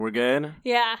We're good?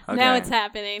 Yeah, Okay. now it's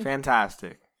happening.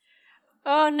 Fantastic.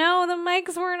 Oh no, the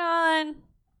mics weren't on.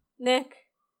 Nick,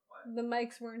 the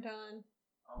mics weren't on.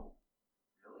 Oh,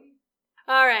 really?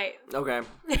 All right. Okay.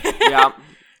 Yeah.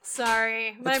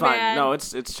 Sorry, my It's fine. bad. No,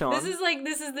 it's chilling.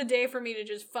 This is the day for me to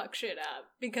just fuck shit up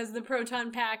because the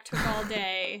proton pack took all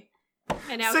day.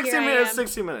 And now 60 here minutes, I am.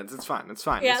 60 minutes. It's fine. It's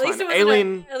fine. Yeah, it's at least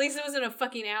fine. at least it wasn't a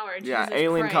fucking hour. Yeah, Jesus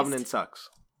Alien Christ. Covenant sucks.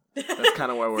 That's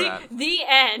kind of where we're at. The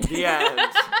end. The end.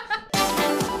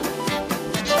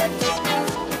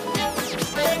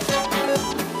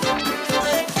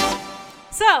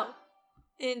 So,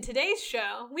 in today's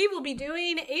show, we will be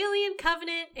doing Alien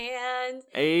Covenant and...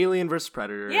 Alien vs.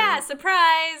 Predator. Yeah,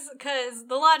 surprise! Because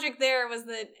the logic there was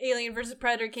that Alien vs.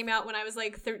 Predator came out when I was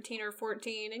like 13 or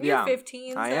 14, and you're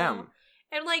 15, I so... am.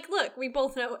 And like, look, we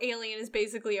both know Alien is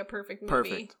basically a perfect movie.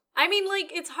 Perfect. I mean,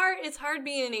 like, it's hard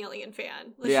being an Alien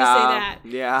fan. Let's Yeah, just say that.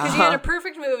 yeah. Because you had a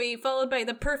perfect movie followed by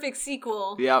the perfect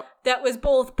sequel. Yep. That was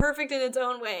both perfect in its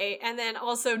own way and then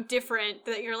also different,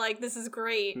 that you're like, this is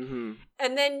great. Mm-hmm.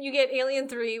 And then you get Alien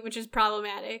 3, which is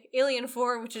problematic. Alien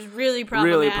 4, which is really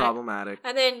problematic. Really problematic.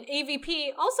 And then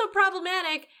AVP, also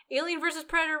problematic. Alien vs.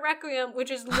 Predator Requiem,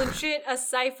 which is legit a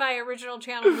sci-fi original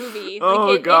channel movie.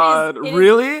 Oh, God.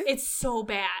 Really? It's so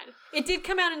bad. It did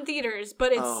come out in theaters,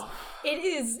 but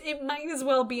it might as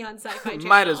well be on Sci-Fi Channel.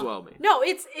 Might as well be. No,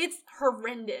 it's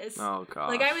horrendous. Oh, God.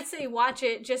 Like, I would say watch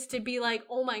it just to be like,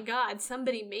 oh my God,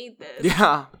 somebody made this.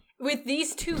 Yeah. With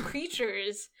these two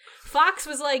creatures. Fox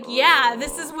was like, yeah,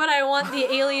 this is what I want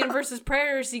the Alien vs.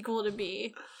 Predator sequel to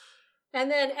be. And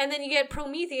then you get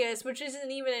Prometheus, which isn't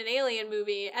even an Alien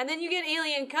movie. And then you get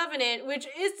Alien Covenant, which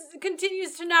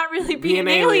continues to not really be an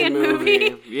alien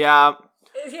movie. Yeah.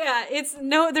 Yeah,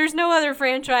 there's no other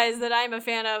franchise that I'm a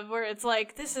fan of where it's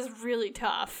like, this is really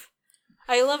tough.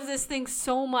 I love this thing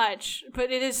so much,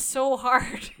 but it is so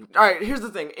hard. Alright, here's the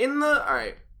thing.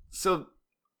 So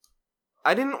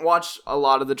I didn't watch a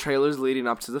lot of the trailers leading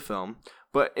up to the film,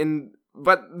 but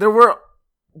there were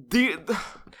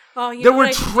there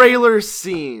were trailer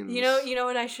scenes. You know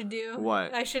what I should do?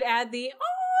 What? I should add the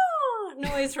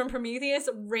noise from Prometheus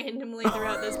randomly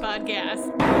throughout this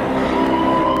podcast.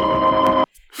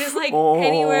 Just like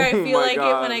anywhere I feel like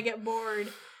it when I get bored.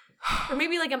 Or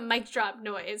maybe like a mic drop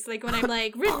noise. Like when I'm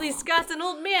like, Ridley Scott's an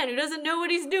old man who doesn't know what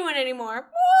he's doing anymore.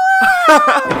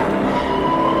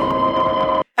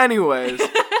 Anyways.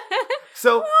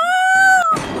 So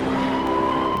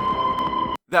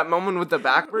that moment with the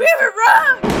backburst. We were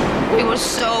wrong! We were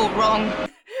so wrong.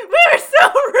 We were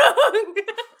so wrong!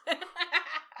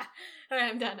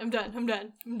 Alright,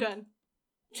 I'm done.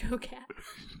 Joe Cat,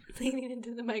 leaning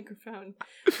into the microphone,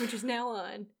 which is now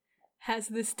on, has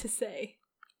this to say.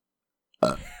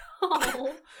 Oh.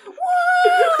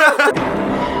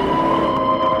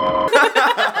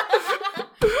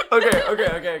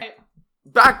 Okay.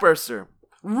 Backburster.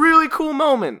 Really cool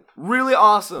moment. Really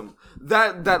awesome.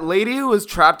 That lady who was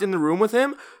trapped in the room with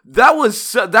him,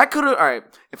 that could have, alright,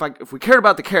 if we cared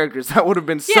about the characters, that would have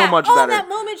been so much better. That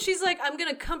moment she's like, I'm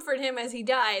gonna comfort him as he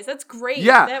dies. That's great.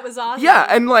 Yeah. That was awesome. Yeah,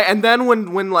 and then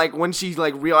when she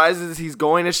like realizes he's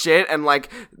going to shit and like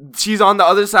she's on the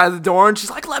other side of the door and she's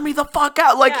like, let me the fuck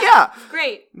out. Like, yeah.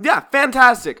 Great. Yeah,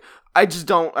 fantastic. I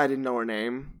didn't know her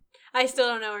name. I still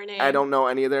don't know her name. I don't know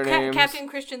any of their names. Captain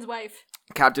Christian's wife.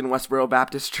 Captain Westboro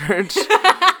Baptist Church.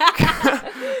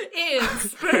 In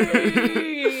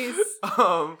space.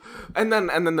 And then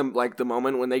the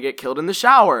moment when they get killed in the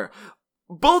shower.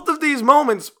 Both of these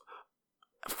moments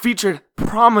featured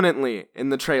prominently in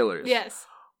the trailers. Yes.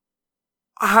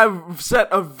 Have set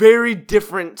a very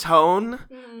different tone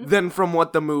than from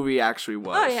what the movie actually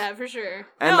was. Oh yeah, for sure.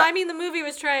 And I mean the movie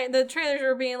was the trailers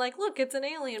were being like, look, it's an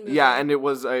alien movie. Yeah, and it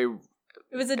was a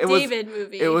David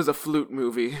movie. It was a flute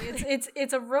movie.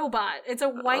 It's a robot. It's a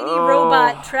whiny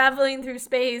robot traveling through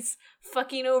space,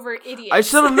 fucking over idiots. I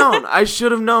should have known. I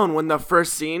should have known when the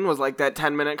first scene was like that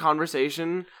 10-minute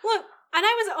conversation. Look, and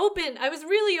I was open. I was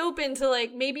really open to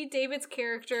like maybe David's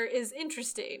character is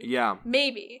interesting. Yeah.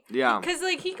 Maybe. Yeah. Because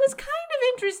like he was kind of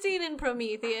interesting in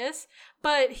Prometheus,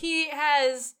 but he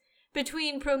has,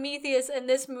 between Prometheus and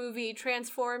this movie,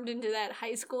 transformed into that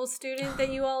high school student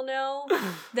that you all know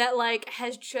that like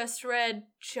has just read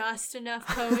just enough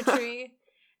poetry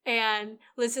and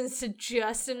listens to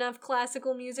just enough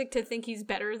classical music to think he's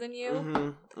better than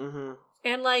you.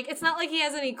 And like it's not like he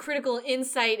has any critical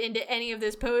insight into any of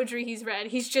this poetry he's read.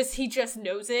 He just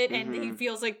knows it, and he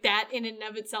feels like that in and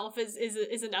of itself is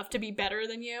enough to be better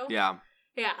than you. Yeah.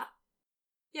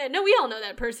 No, we all know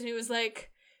that person who was like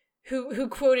who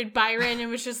quoted Byron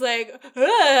and was just like,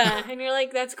 ugh, and you're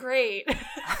like, that's great.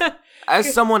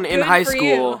 As someone in high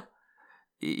school,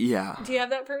 Yeah. Do you have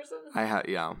that person?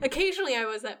 Yeah. Occasionally I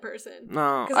was that person.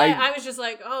 No. Because I was just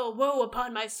like, oh, woe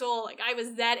upon my soul. Like, I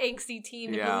was that angsty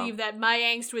teen to believe that my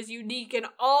angst was unique in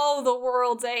all the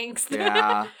world's angst.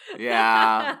 Yeah.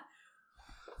 Yeah.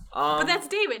 But that's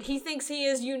David. He thinks he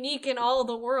is unique in all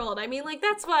the world. I mean, like,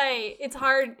 that's why it's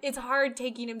hard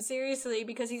taking him seriously,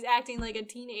 because he's acting like a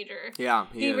teenager. Yeah,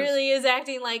 he really is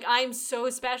acting like, I'm so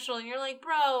special. And you're like,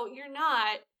 bro, you're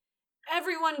not.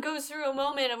 Everyone goes through a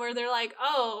moment where they're like,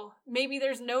 oh, maybe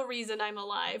there's no reason I'm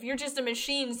alive. You're just a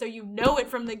machine, so you know it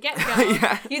from the get-go.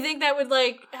 Yeah. You think that would,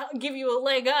 like, give you a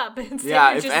leg up. Instead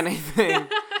yeah, if anything.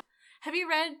 Have you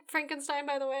read Frankenstein,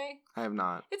 by the way? I have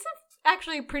not. It's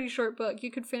actually a pretty short book.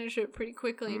 You could finish it pretty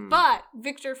quickly. But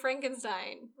Victor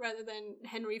Frankenstein, rather than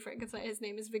Henry Frankenstein, his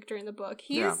name is Victor in the book.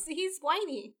 He's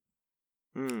whiny.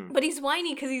 But he's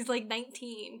whiny because he's like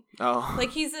 19. Oh,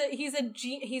 like he's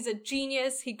a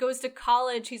genius. He goes to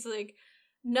college. He's like,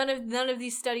 none of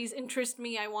these studies interest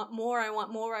me. I want more. I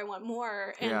want more. I want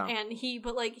more. And he's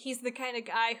the kind of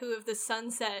guy who, if the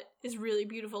sunset is really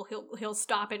beautiful, he'll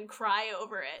stop and cry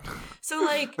over it. So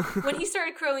like when he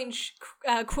started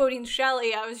quoting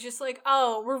Shelley, I was just like,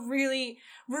 oh, we're really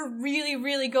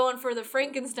going for the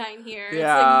Frankenstein here.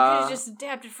 Yeah. It's like, you could have just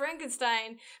adapted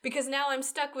Frankenstein, because now I'm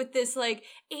stuck with this like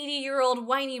 80-year-old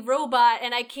whiny robot,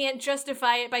 and I can't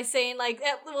justify it by saying like,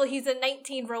 well, he's a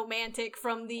 19 romantic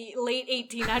from the late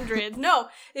 1800s. No,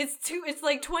 it's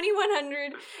like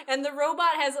 2100, and the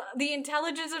robot has the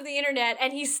intelligence of the internet,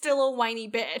 and he's still a whiny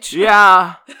bitch.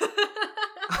 Yeah.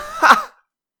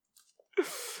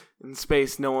 In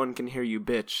space, no one can hear you,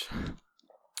 bitch.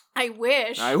 I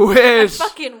wish. I wish. I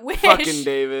fucking wish. Fucking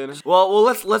David. Well,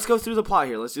 let's go through the plot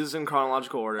here. Let's do this in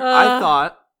chronological order. I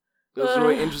thought it was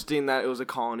really interesting that it was a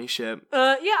colony ship.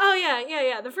 Yeah.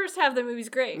 The first half of the movie's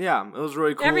great. Yeah, it was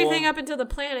really cool. Everything up until the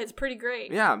planet's pretty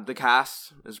great. Yeah, the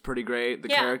cast is pretty great. The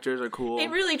characters are cool. It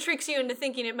really tricks you into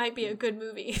thinking it might be a good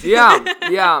movie.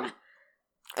 Yeah.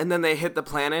 And then they hit the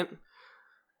planet,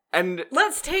 and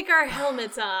let's take our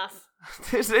helmets off.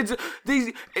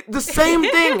 The same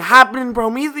thing happened in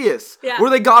Prometheus, where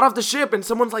they got off the ship and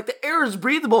someone's like, the air is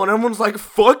breathable, and everyone's like,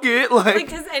 fuck it, like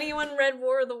has anyone read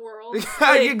War of the Worlds?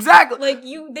 Yeah, exactly. Like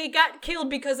they got killed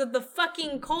because of the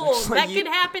fucking cold. Like, that could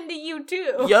happen to you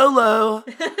too. YOLO.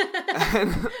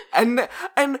 and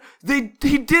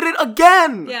he did it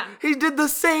again. Yeah, he did the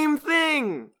same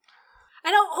thing. I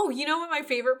know. Oh, you know what my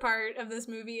favorite part of this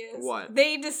movie is? What?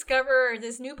 They discover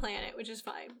this new planet, which is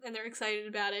fine, and they're excited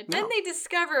about it. No. Then they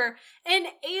discover an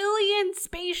alien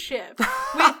spaceship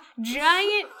with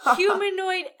giant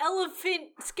humanoid elephant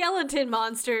skeleton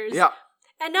monsters. Yeah.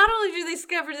 And not only do they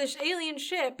discover this alien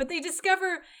ship, but they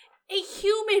discover a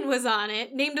human was on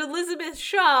it named Elizabeth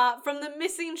Shaw from the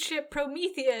missing ship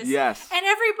Prometheus. Yes. And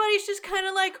everybody's just kind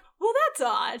of like, well, that's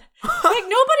odd. Like,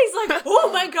 nobody's like, oh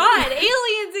my god,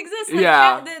 aliens exist.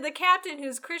 Like, the captain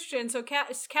who's Christian, so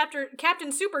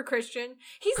Captain Super Christian,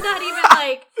 he's not even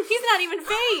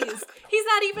phased. He's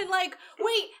not even like,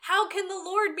 wait, how can the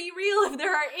Lord be real if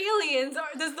there are aliens? Or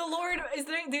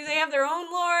do they have their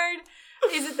own Lord?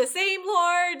 Is it the same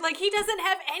Lord? Like, he doesn't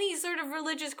have any sort of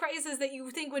religious crisis that you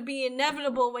think would be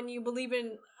inevitable when you believe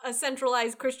in a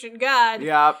centralized Christian God.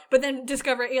 Yeah. But then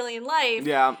discover alien life.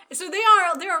 Yeah. So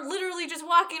they're literally just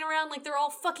walking around like they're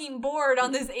all fucking bored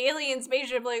on this alien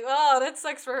spaceship, like, oh, that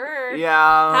sucks for her.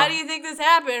 Yeah. How do you think this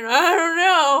happened? I don't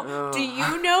know. Do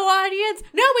you know, audience?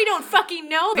 No, we don't fucking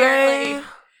know, apparently.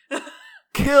 They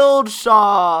killed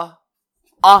Shaw.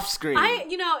 Off screen.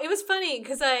 It was funny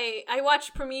because I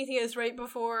watched Prometheus right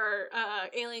before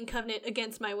Alien Covenant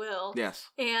against my will. Yes.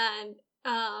 And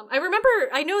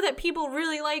I know that people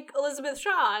really like Elizabeth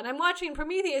Shaw, and I'm watching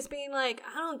Prometheus being like,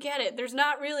 I don't get it. There's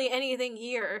not really anything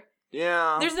here.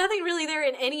 Yeah. There's nothing really there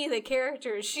in any of the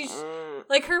characters. She's,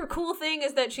 like, her cool thing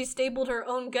is that she stapled her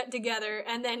own gut together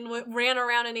and then ran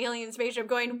around an alien spaceship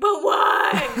going, but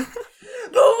why?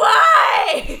 But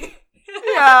why?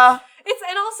 Yeah.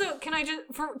 And also, can I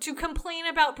to complain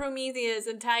about Prometheus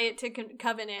and tie it to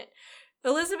Covenant,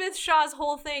 Elizabeth Shaw's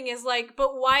whole thing is like,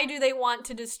 but why do they want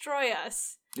to destroy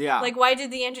us? Yeah. Like, why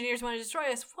did the engineers want to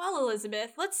destroy us? Well,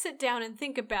 Elizabeth, let's sit down and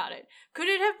think about it. Could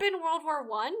it have been World War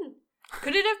I?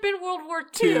 Could it have been World War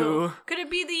II? Could it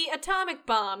be the atomic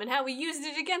bomb and how we used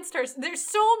it against us? There's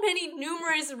so many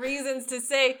numerous reasons to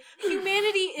say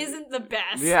humanity isn't the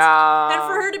best. Yeah. And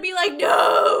for her to be like,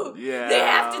 no! Yeah. They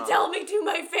have to tell me to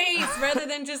my face! Rather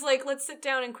than just like, let's sit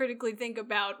down and critically think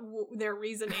about their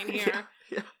reasoning here.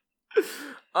 Yeah.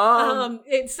 And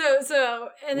then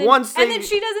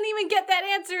she doesn't even get that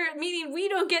answer, meaning we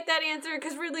don't get that answer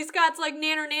because Ridley Scott's like,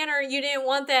 nanner, you didn't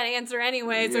want that answer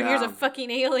anyway, so here's a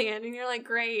fucking alien, and you're like,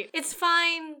 great. It's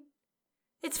fine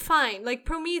it's fine. Like,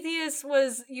 Prometheus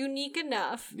was unique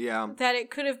enough that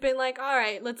it could have been like, all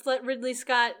right, let's let Ridley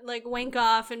Scott, like, wank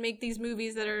off and make these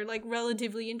movies that are, like,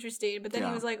 relatively interesting. But then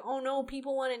he was like, oh no,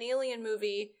 people want an alien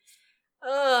movie.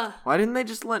 Ugh. Why didn't they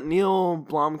just let Neil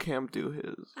Blomkamp do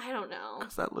his? I don't know.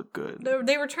 Because that looked good.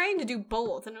 They were trying to do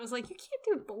both, and it was like, you can't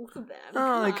do both of them.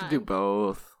 Oh, they could do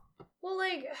both. Well,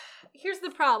 like, here's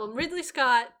the problem. Ridley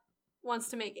Scott wants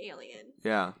to make Alien.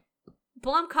 Yeah.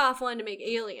 Blomkamp wanted to make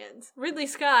Aliens. Ridley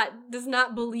Scott does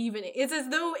not believe in it. It's as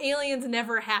though Aliens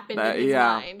never happened in his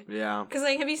mind. Yeah. Because,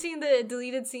 like, have you seen the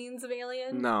deleted scenes of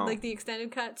Alien? No. Like, the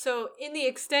extended cut? So, in the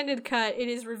extended cut, it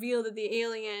is revealed that the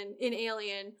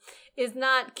alien is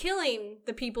not killing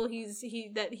the people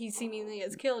that he seemingly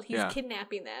has killed. He's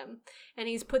kidnapping them. And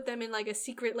he's put them in, like, a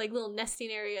secret, like, little nesting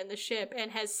area in the ship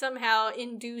and has somehow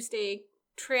induced a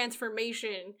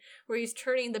transformation where he's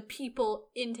turning the people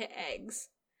into eggs.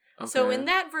 Okay. So in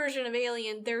that version of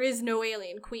Alien, there is no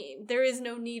alien queen. There is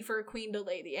no need for a queen to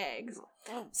lay the eggs.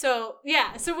 So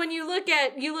yeah. So when you look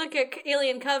at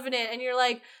Alien Covenant, and you're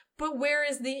like, but where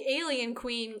is the alien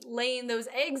queen laying those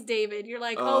eggs, David? You're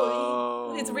like,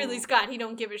 it's Ridley Scott. He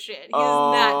don't give a shit. He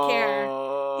does not care.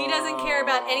 He doesn't care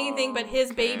about anything but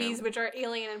his babies, which are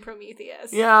Alien and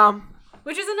Prometheus. Yeah.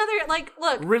 Which is another, like,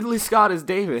 look. Ridley Scott is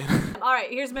David. All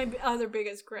right. Here's my other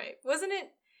biggest gripe. Wasn't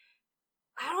it?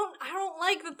 I don't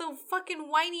like that the fucking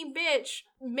whiny bitch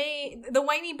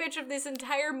of this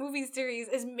entire movie series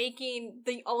is making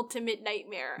the ultimate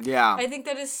nightmare. Yeah. I think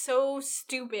that is so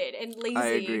stupid and lazy. I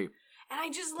agree. And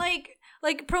I just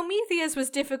like Prometheus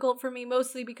was difficult for me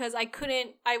mostly because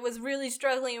I was really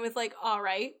struggling with, like, all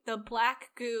right, the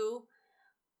black goo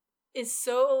is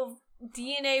so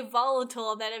DNA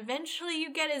volatile that eventually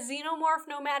you get a xenomorph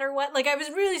no matter what. Like, I was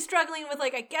really struggling with,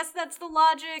 like, I guess that's the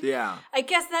logic. Yeah. I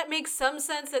guess that makes some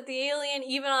sense that the alien,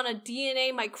 even on a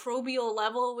DNA microbial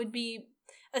level, would be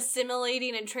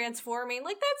assimilating and transforming.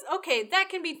 Like, that's okay. That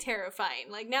can be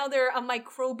terrifying. Like, now they're a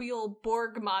microbial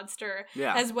Borg monster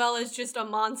as well as just a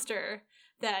monster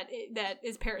that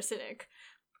is parasitic.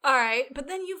 All right, but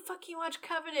then you fucking watch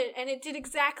Covenant, and it did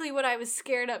exactly what I was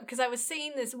scared of, because I was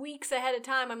saying this weeks ahead of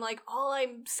time. I'm like, all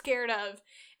I'm scared of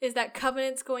is that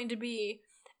Covenant's going to be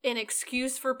an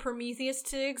excuse for Prometheus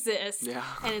to exist,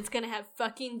 and it's going to have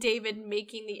fucking David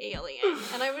making the alien.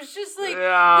 And I was just like, which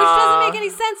doesn't make any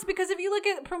sense, because if you look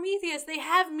at Prometheus, they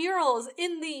have murals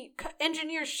in the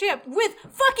engineer ship with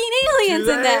fucking aliens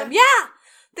in them. Yeah!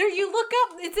 There, you look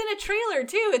up, it's in a trailer,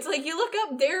 too. It's like, you look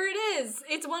up, there it is.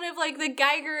 It's one of, like, the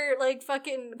Geiger, like,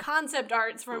 fucking concept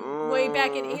arts from way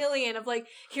back in Alien of, like,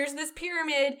 here's this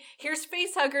pyramid, here's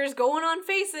face huggers going on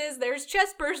faces, there's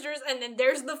chest bursters, and then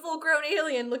there's the full-grown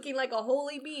alien looking like a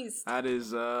holy beast. That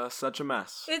is, such a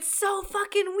mess. It's so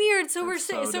fucking weird. So we're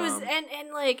saying,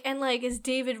 is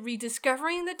David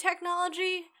rediscovering the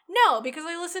technology? No, because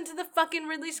I listened to the fucking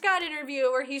Ridley Scott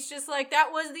interview where he's just like,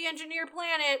 that was the engineer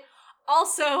planet.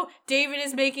 Also, David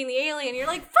is making the alien. You're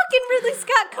like, fucking Ridley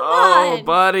Scott, come on. Oh,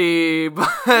 buddy.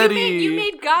 You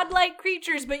made godlike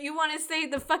creatures, but you want to say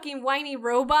the fucking whiny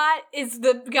robot is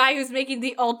the guy who's making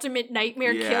the ultimate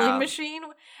nightmare killing machine?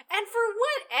 And for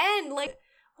what end? Like,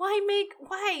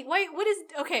 why, what is,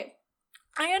 okay.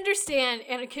 I understand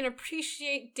and can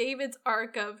appreciate David's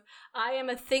arc of, I am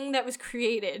a thing that was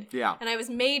created. Yeah. And I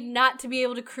was made not to be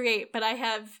able to create, but I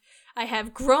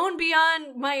have grown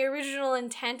beyond my original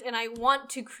intent, and I want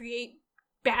to create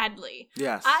badly.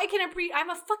 Yes. I'm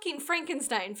a fucking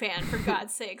Frankenstein fan, for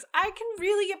God's sakes. I can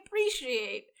really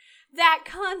appreciate that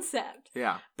concept.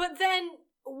 Yeah. But then,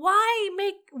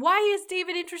 why is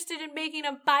David interested in making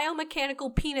a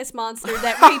biomechanical penis monster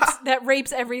that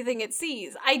rapes everything it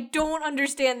sees? I don't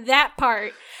understand that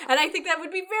part, and I think that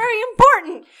would be very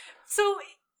important. So,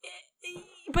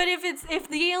 but if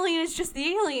the alien is just the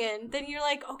alien, then you're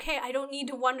like, okay, I don't need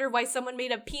to wonder why someone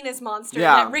made a penis monster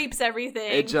that rapes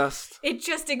everything. It just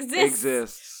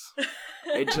exists.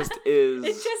 It just is.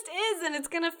 It just is, and it's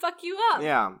gonna fuck you up.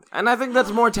 Yeah, and I think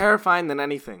that's more terrifying than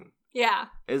anything. Yeah.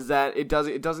 Is that it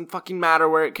doesn't fucking matter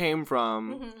where it came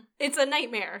from. Mm-hmm. It's a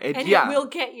nightmare, and it will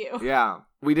get you. Yeah.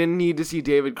 We didn't need to see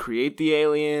David create the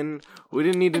alien. We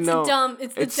didn't need to know.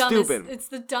 It's stupid. It's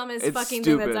the dumbest fucking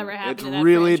thing that's ever happened to that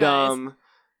really franchise. Dumb.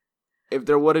 If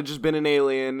there would have just been an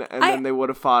alien, and then they would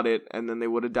have fought it, and then they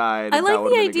would have died. I like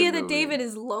the idea that David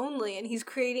is lonely, and he's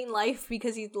creating life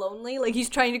because he's lonely. Like, he's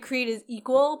trying to create his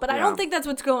equal, but I don't think that's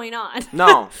what's going on.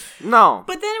 No.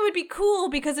 But then it would be cool,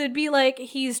 because it would be like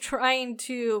he's trying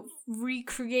to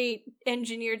recreate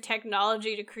engineered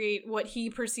technology to create what he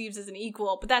perceives as an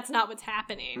equal, but that's not what's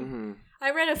happening. Mm-hmm.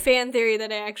 I read a fan theory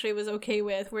that I actually was okay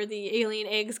with, where the alien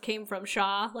eggs came from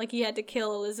Shaw. Like, he had to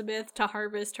kill Elizabeth to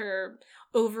harvest her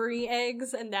ovary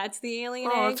eggs, and that's the alien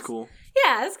eggs. Oh, that's cool.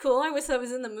 Yeah, that's cool. I wish that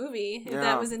was in the movie. If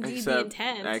that was indeed the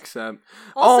intent. Except,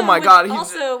 also, oh my god!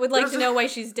 Also, would like to know why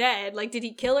she's dead. Like, did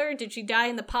he kill her? Did she die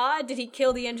in the pod? Did he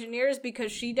kill the engineers because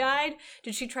she died?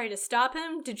 Did she try to stop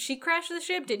him? Did she crash the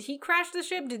ship? Did he crash the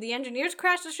ship? Did the engineers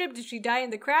crash the ship? Did she die in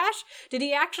the crash? Did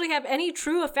he actually have any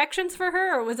true affections for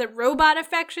her, or was it robot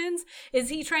affections? Is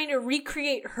he trying to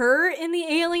recreate her in the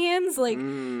aliens? Like,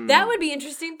 that would be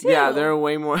interesting too. Yeah, there are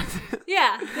way more.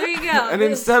 Yeah, there you go. And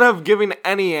instead of giving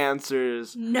any answers,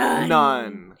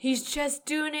 none. He's just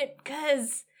doing it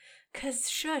cause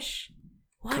shush.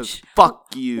 Cause fuck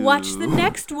you. Watch the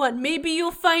next one. Maybe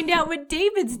you'll find out what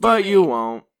David's doing. But you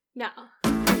won't. No.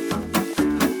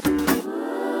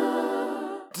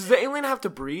 Does the alien have to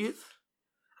breathe?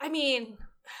 I mean,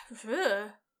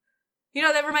 you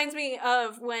know, that reminds me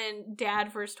of when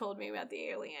Dad first told me about the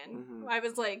alien. I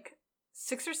was like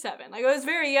 6 or 7. Like, I was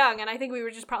very young, and I think we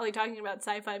were just probably talking about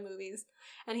sci-fi movies.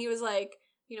 And he was like,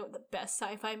 you know what the best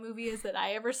sci-fi movie is that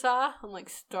I ever saw? I'm like,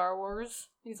 Star Wars.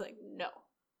 He's like, no.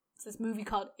 It's this movie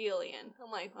called Alien.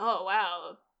 I'm like, oh,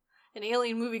 wow. An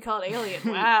alien movie called Alien.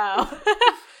 Wow.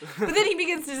 But then he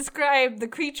begins to describe the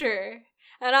creature.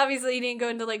 And obviously he didn't go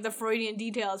into, like, the Freudian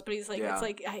details, but he's like, it's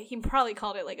like, he probably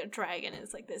called it, like, a dragon.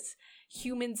 It's like this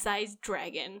human-sized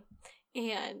dragon.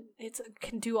 And it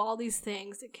can do all these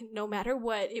things. It can, no matter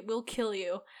what, it will kill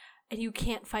you. And you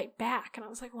can't fight back. And I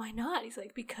was like, why not? He's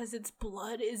like, because its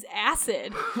blood is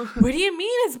acid. What do you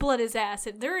mean its blood is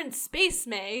acid? They're in space,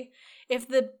 Mae. If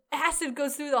the acid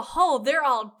goes through the hull, they're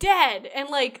all dead. And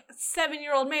like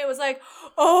 7-year-old Mae was like,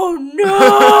 oh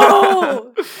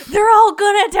no! They're all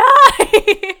gonna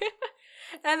die!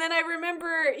 And then I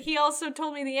remember he also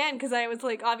told me the end, because I was,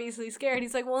 like, obviously scared.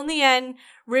 He's like, well, in the end,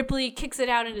 Ripley kicks it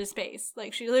out into space.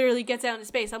 Like, she literally gets out into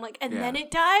space. I'm like, and then it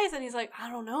dies? And he's like,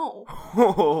 I don't know.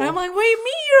 And I'm like, what do you mean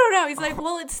you don't know? He's like,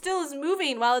 well, it still is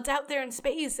moving while it's out there in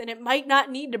space, and it might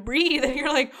not need to breathe. And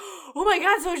you're like, oh my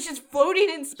god, so it's just floating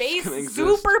in space,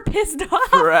 super pissed off.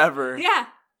 Forever. Yeah.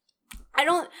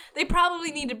 They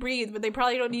probably need to breathe, but they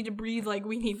probably don't need to breathe like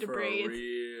we need to breathe. For a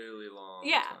really long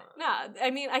Yeah. time. No, I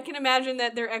mean, I can imagine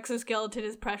that their exoskeleton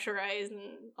is pressurized and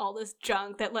all this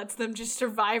junk that lets them just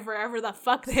survive wherever the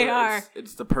fuck they are.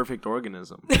 It's the perfect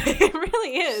organism. It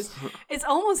really is. It's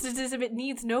almost as if it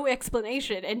needs no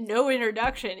explanation and no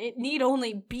introduction. It need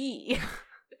only be.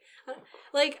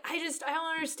 Like, I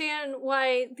don't understand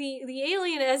why the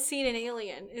alien as seen in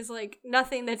Alien is, like,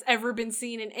 nothing that's ever been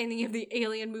seen in any of the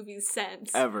Alien movies since.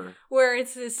 Ever. Where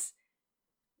it's this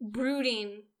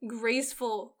brooding,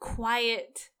 graceful,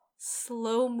 quiet,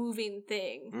 slow-moving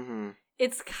thing. Mm-hmm.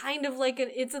 It's kind of like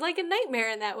it's like a nightmare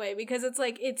in that way, because it's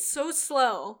like, it's so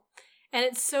slow, and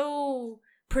it's so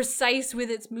precise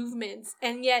with its movements,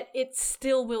 and yet it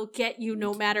still will get you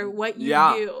no matter what you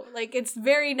do. Like, it's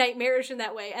very nightmarish in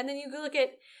that way. And then you look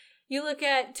at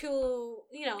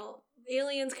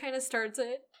Aliens kind of starts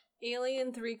it.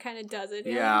 Alien 3 kind of does it.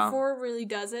 Alien 4 really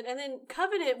does it. And then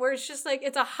Covenant, where it's just like,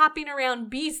 it's a hopping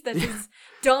around beast that's as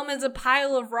dumb as a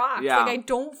pile of rocks. Yeah. Like,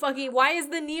 why is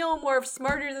the Neomorph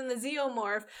smarter than the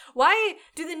Xenomorph? Why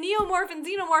do the Neomorph and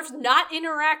Xenomorphs not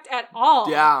interact at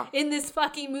all in this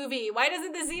fucking movie? Why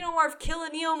doesn't the Xenomorph kill a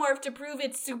Neomorph to prove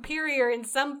it's superior in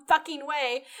some fucking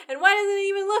way? And why doesn't it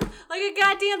even look like a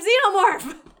goddamn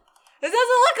Xenomorph? It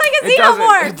doesn't look like a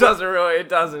Xenomorph! It doesn't really. It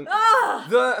doesn't.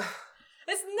 Ugh.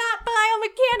 It's not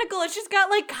biomechanical. It's just got,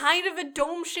 like, kind of a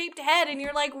dome-shaped head, and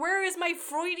you're like, where is my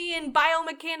Freudian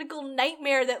biomechanical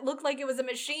nightmare that looked like it was a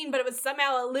machine, but it was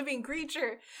somehow a living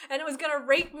creature, and it was gonna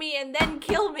rape me and then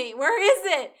kill me? Where is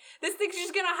it? This thing's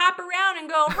just gonna hop around and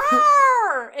go,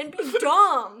 roar, and be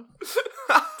dumb.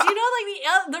 Do you know,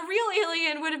 like, the real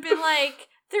alien would have been like,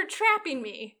 they're trapping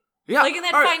me. Yeah. Like, in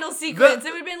that final sequence,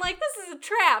 it would have been like, this is a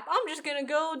trap. I'm just gonna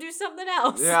go do something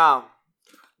else. Yeah.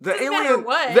 The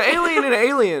alien in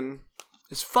Alien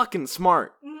is fucking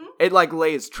smart. Mm-hmm. It, like,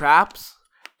 lays traps.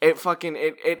 It fucking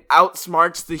it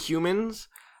outsmarts the humans,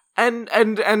 and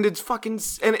it's fucking,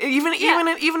 and even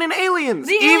in Aliens,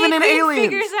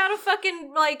 figures out a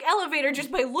fucking, like, elevator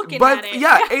just by looking at it.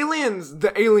 Yeah,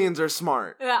 the aliens are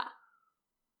smart. Yeah.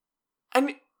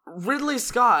 And Ridley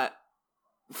Scott,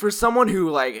 for someone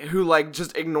who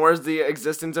just ignores the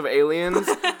existence of aliens.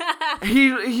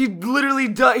 He literally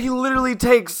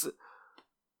takes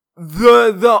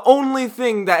the only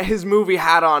thing that his movie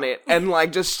had on it and,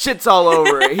 like, just shits all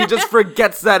over it. He just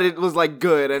forgets that it was, like,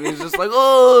 good, and he's just like,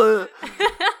 oh,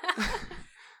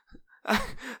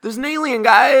 there's an alien,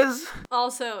 guys.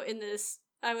 Also, in this,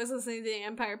 I was listening to the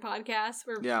Empire podcast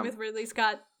with Ridley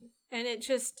Scott, and he's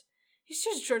just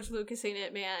George Lucas, ain't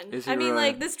it, man? Is he really?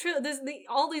 Like,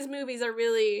 all these movies are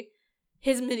really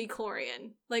his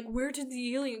midi-chlorian. Like, where did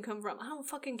the alien come from? I don't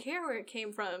fucking care where it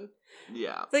came from.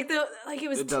 Yeah. It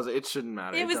was... It shouldn't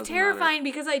matter. It was terrifying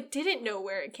because I didn't know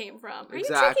where it came from. Are you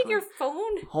checking your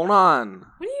phone? Hold on.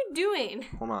 What are you doing?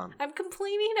 Hold on. I'm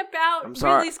complaining about I'm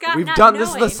sorry. Ridley Scott This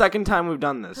is the second time we've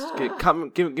done this.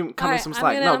 Come me some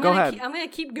slack. Go ahead. I'm gonna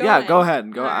keep going. Yeah, go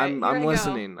ahead. Go. Right, I'm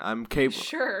listening. I'm capable.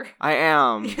 Sure. I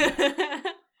am.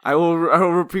 I will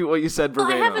repeat what you said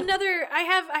verbatim.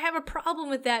 I have a problem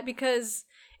with that because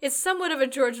it's somewhat of a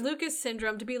George Lucas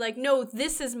syndrome to be like, no,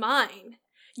 this is mine.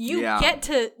 You get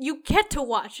to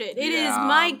watch it. It is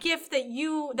my gift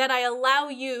that I allow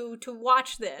you to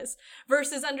watch this,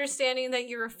 versus understanding that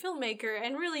you're a filmmaker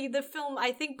and really the film,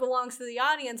 I think, belongs to the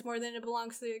audience more than it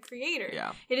belongs to the creator.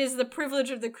 Yeah. It is the privilege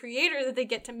of the creator that they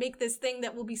get to make this thing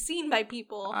that will be seen by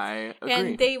people. I agree.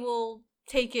 And they will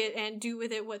take it and do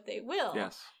with it what they will.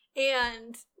 Yes.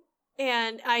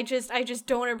 And I just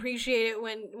don't appreciate it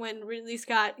when Ridley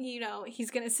Scott,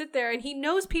 he's gonna sit there and he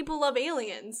knows people love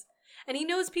aliens. And he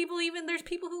knows there's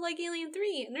people who like Alien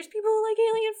 3, and there's people who like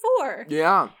Alien 4.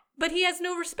 Yeah. But he has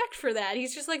no respect for that.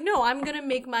 He's just like, no, I'm gonna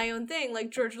make my own thing.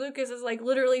 Like, George Lucas is like,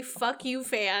 literally, fuck you,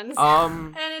 fans.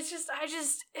 And it's just,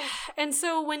 and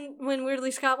so when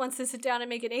Ridley Scott wants to sit down and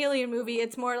make an Alien movie,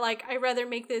 it's more like, I'd rather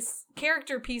make this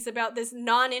character piece about this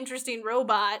non-interesting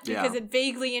robot, because it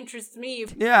vaguely interests me.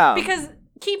 Yeah. Because...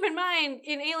 keep in mind,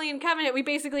 in Alien Covenant, we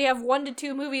basically have 1 to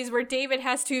 2 movies where David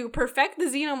has to perfect the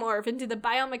xenomorph into the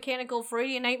biomechanical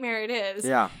Freudian nightmare it is.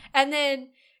 Yeah. And then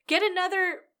get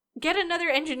another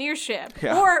engineer ship.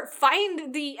 Yeah. Or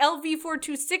find the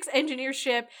LV-426 engineer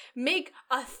ship, make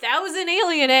 1,000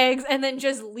 alien eggs, and then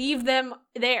just leave them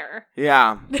there.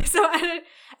 Yeah. So,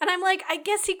 and I'm like, I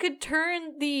guess he could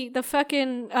turn the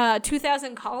fucking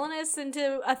 2,000 colonists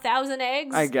into 1,000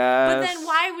 eggs. I guess. But then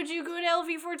why would you go to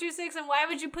LV-426 and why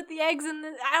would you put the eggs in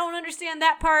I don't understand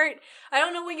that part. I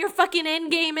don't know what your fucking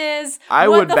end game is. I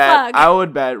would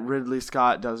bet Ridley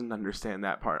Scott doesn't understand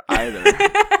that part either.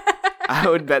 I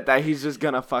would bet that he's just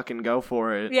gonna fucking go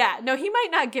for it. Yeah, no, he might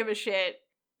not give a shit.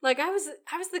 Like, I was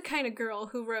the kind of girl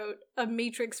who wrote a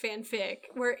Matrix fanfic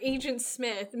where Agent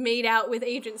Smith made out with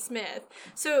Agent Smith.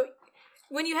 So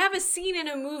when you have a scene in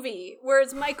a movie where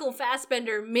it's Michael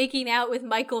Fassbender making out with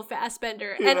Michael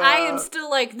Fassbender, and I am still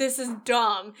like, this is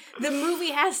dumb. The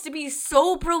movie has to be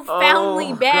so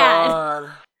profoundly bad.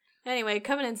 God. Anyway,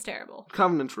 Covenant's terrible.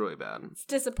 Covenant's really bad. It's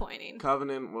disappointing.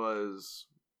 Covenant was...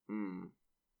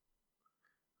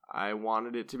 I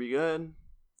wanted it to be good.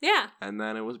 Yeah. And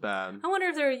then it was bad. I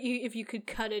wonder if you could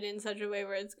cut it in such a way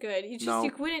where it's good. You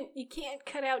can't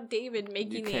cut out David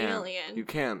making the alien. You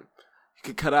can't. You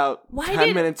could cut out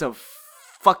 10 minutes of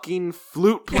fucking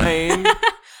flute playing.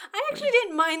 I actually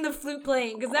didn't mind the flute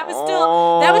playing because that was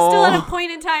still at a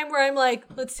point in time where I'm like,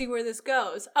 let's see where this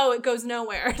goes. Oh, it goes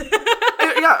nowhere.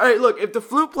 Yeah, all right, look, if the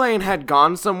flute playing had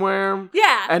gone somewhere,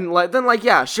 yeah, and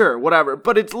then sure, whatever.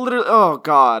 But it's literally, oh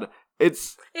god,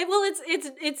 it's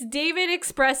David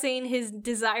expressing his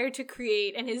desire to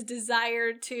create and his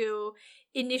desire to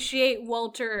initiate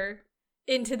Walter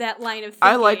into that line of thinking.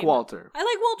 I like Walter.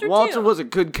 Walter too. Walter was a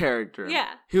good character.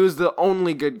 Yeah. He was the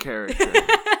only good character.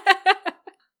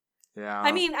 Yeah.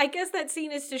 I mean, I guess that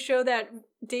scene is to show that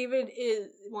David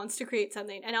wants to create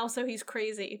something, and also he's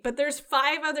crazy. But there's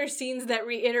 5 other scenes that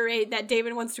reiterate that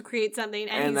David wants to create something,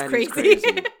 and he's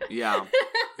crazy. Yeah.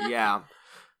 Yeah.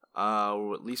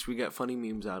 At least we get funny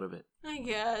memes out of it. I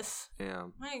guess. Yeah.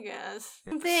 I guess.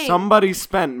 Yeah. Somebody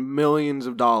spent millions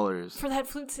of dollars for that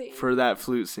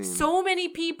flute scene. So many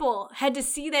people had to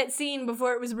see that scene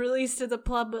before it was released to the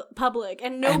public,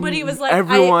 and nobody was like,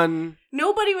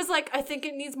 nobody was like, I think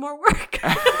it needs more work.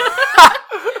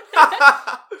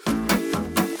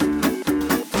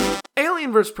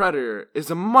 Alien vs. Predator is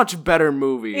a much better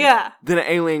movie than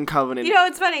Alien Covenant. You know,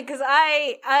 it's funny, because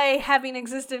I, having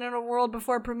existed in a world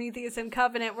before Prometheus and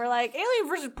Covenant, were like, Alien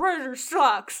vs. Predator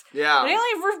sucks. Yeah. And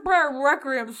Alien vs. Predator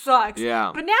Requiem sucks.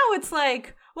 Yeah. But now it's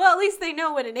like, well, at least they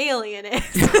know what an alien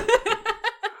is.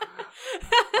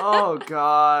 Oh,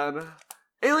 God.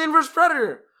 Alien vs.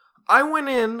 Predator. I went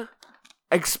in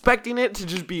expecting it to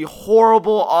just be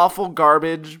horrible, awful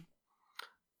garbage.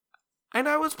 And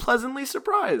I was pleasantly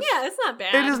surprised. Yeah, it's not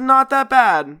bad. It is not that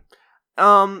bad.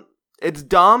 It's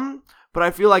dumb, but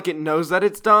I feel like it knows that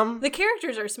it's dumb. The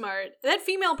characters are smart. That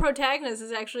female protagonist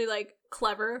is actually, like,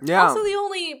 clever. Yeah. Also the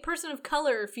only person of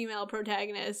color female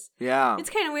protagonist. Yeah. It's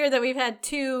kind of weird that we've had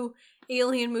 2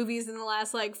 alien movies in the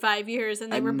last, 5 years,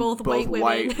 and they were both white women.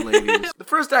 White ladies. The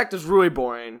first act is really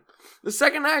boring. The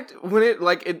second act, when it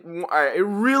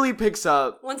really picks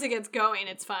up. Once it gets going,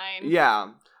 it's fine.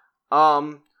 Yeah.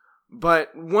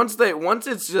 But once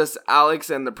it's just Alex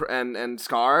and and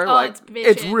Scar, it's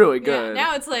bitchin'. really good. Yeah,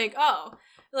 now it's like,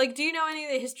 do you know any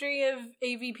of the history of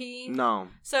AVP? No.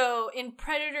 So in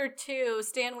Predator 2,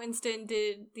 Stan Winston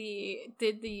did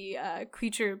the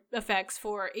creature effects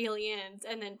for Aliens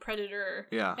and then Predator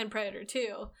and Predator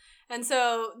 2. And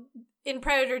so in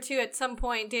Predator 2, at some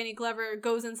point, Danny Glover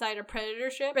goes inside a Predator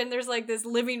ship, and there's like this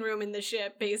living room in the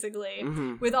ship, basically,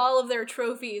 with all of their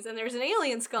trophies, and there's an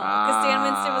alien skull. Because Stan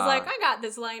Winston was like, I got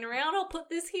this lying around, I'll put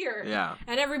this here. Yeah.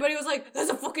 And everybody was like, that's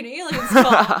a fucking alien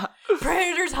skull.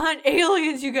 Predators hunt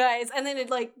aliens, you guys. And then it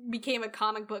like became a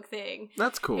comic book thing.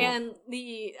 That's cool. And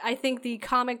I think the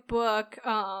comic book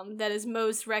that is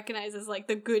most recognized as like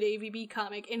the good AVP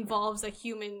comic involves a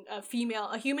human female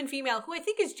who I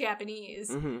think is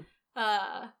Japanese.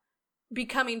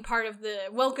 Becoming part of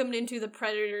welcomed into the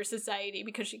Predator Society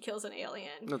because she kills an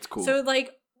alien. That's cool. So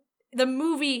like the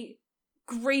movie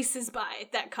graces by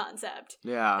that concept.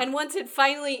 Yeah. And once it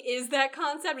finally is that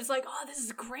concept, it's like, oh, this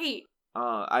is great.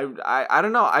 I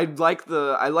don't know. I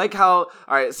like how. All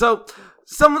right, so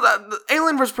some of the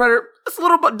Alien vs Predator, it's a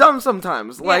little bit dumb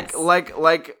sometimes. Yes.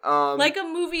 Like a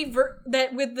movie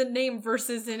that with the name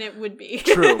versus in it would be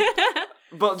true.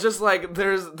 But just like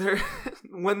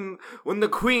when the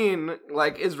queen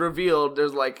like is revealed,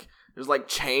 there's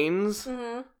chains.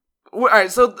 Mm-hmm. All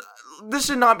right, so this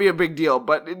should not be a big deal,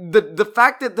 but the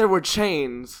fact that there were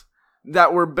chains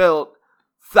that were built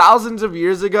thousands of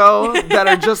years ago that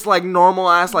are just like normal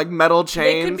ass like metal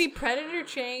chains. They could be Predator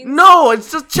chains. No,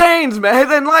 it's just chains, man.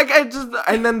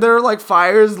 And then there are like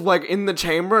fires like in the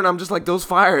chamber, and I'm just like, those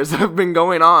fires have been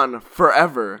going on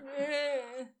forever.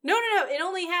 No. It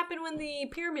only happened when the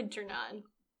pyramid turned on.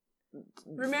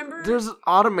 Remember? There's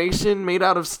automation made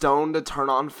out of stone to turn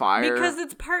on fire. Because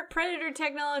it's part Predator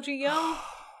technology, yo.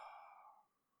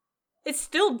 It's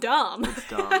still dumb. It's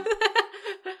dumb.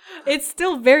 It's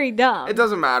still very dumb. It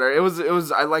doesn't matter. It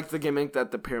was. I liked the gimmick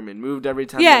that the pyramid moved every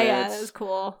 10 minutes. minutes. Yeah, that was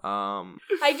cool.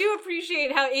 I do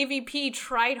appreciate how AVP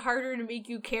tried harder to make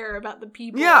you care about the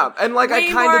people. Yeah, and like I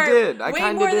kind of did.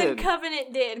 Way more than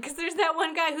Covenant did. Because there's that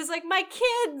one guy who's like, my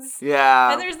kids.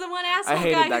 Yeah. And there's the one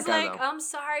asshole guy who's like, I'm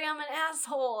sorry, I'm an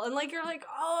asshole. And like you're like,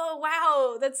 oh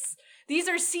wow, these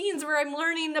are scenes where I'm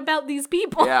learning about these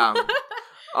people. Yeah.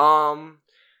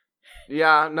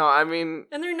 Yeah, no, I mean...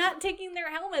 And they're not taking their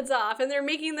helmets off, and they're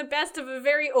making the best of a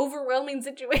very overwhelming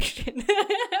situation.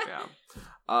 Yeah.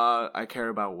 I care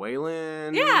about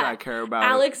Waylon. Yeah. I care about...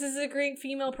 Alex is a great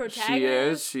female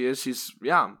protagonist. She is. She's...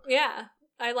 Yeah. Yeah.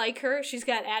 I like her. She's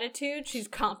got attitude. She's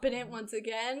competent once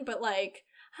again, but like,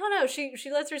 I don't know,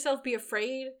 she lets herself be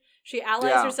afraid. She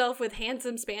allies herself with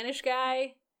handsome Spanish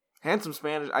guy. Handsome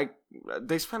Spanish,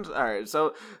 they spent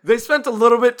a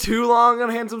little bit too long on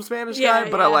handsome Spanish guy,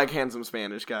 but I like handsome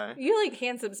Spanish guy. You like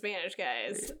handsome Spanish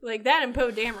guys, like that and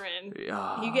Poe Dameron.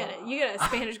 You get it. You get a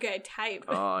Spanish guy type.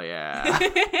 Oh yeah.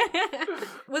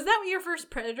 Was that your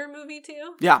first Predator movie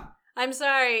too? Yeah. I'm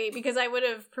sorry because I would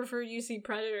have preferred you see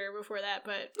Predator before that,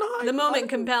 but the moment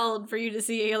compelled for you to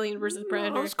see Alien versus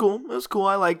Predator. It was cool. It was cool.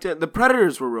 I liked it. The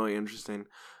Predators were really interesting.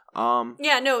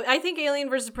 I think Alien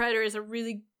versus Predator is a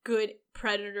really good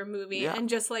Predator movie and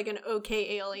just like an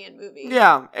okay Alien movie.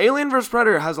 Yeah, Alien vs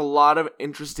Predator has a lot of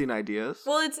interesting ideas.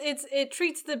 Well, it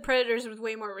treats the Predators with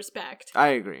way more respect. I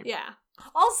agree. Yeah.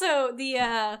 Also,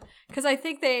 because I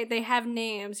think they have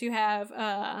names. You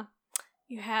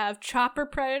have Chopper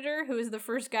Predator, who is the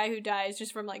first guy who dies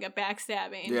just from like a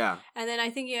backstabbing. Yeah. And then I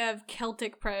think you have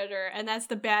Celtic Predator, and that's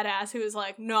the badass who is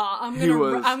like, nah, I'm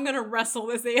gonna wrestle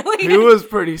this alien. He was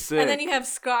pretty sick. And then you have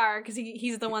Scar, because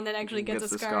he's the one that actually gets a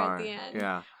scar at the end.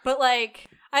 Yeah. But like,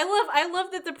 I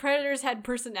love that the Predators had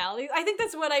personalities. I think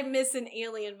that's what I miss in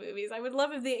Alien movies. I would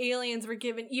love if the aliens were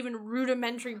given even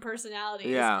rudimentary personalities.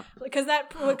 Yeah. Because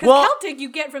Celtic you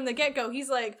get from the get-go, he's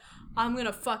like, I'm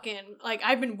gonna fucking, like,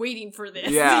 I've been waiting for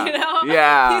this, yeah. you know?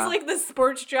 Yeah. He's like the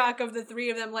sports jock of the three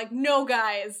of them, like, no,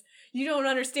 guys, you don't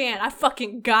understand. I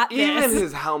fucking got this. Even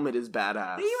his helmet is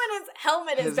badass. His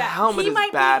helmet is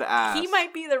badass. He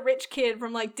might be the rich kid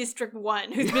from, like, District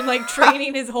 1 who's been, like,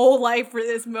 training his whole life for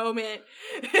this moment.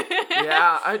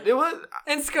 Yeah, it was...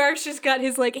 And Scar's just got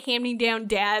his, like, hand-me-down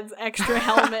dad's extra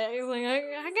helmet. He's like,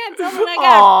 I got something,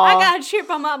 I got a chip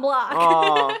on my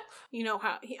block. You know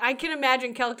how I can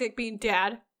imagine Celtic being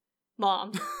Dad,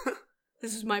 Mom.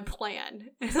 This is my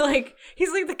plan. It's like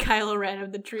he's like the Kylo Ren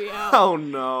of the trio. Oh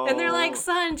no! And they're like,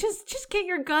 son, just get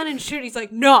your gun and shoot. He's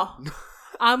like, no,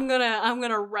 I'm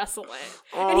gonna wrestle it.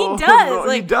 And he does. No,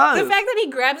 like he does. The fact that he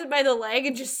grabs it by the leg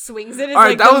and just swings it is all right.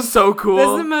 Like that was so cool. This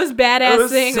is the most badass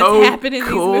thing that's happened in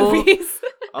these movies.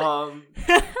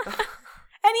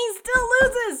 And he still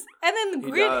loses. And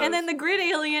then the grid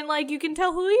alien, like, you can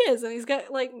tell who he is. And he's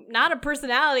got, like, not a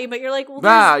personality, but you're like, well,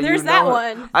 there's that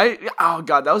one. Oh,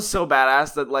 God, that was so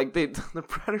badass that, like, the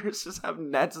Predators just have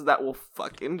nets that will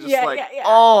fucking just,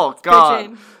 oh,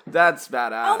 God. That's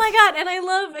badass. Oh, my God. And I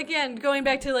love, again, going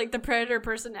back to, like, the Predator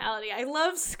personality. I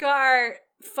love Scar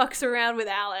fucks around with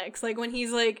Alex, like when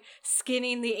he's like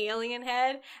skinning the alien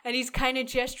head and he's kind of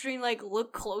gesturing like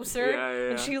look closer,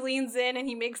 and she leans in and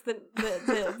he makes the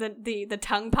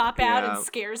tongue pop out and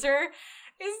scares her.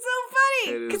 It's so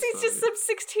funny because he's just some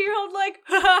 16-year-old like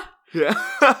haha. Yeah.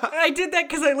 I did that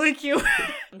because I like you.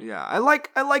 Yeah, I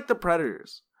like the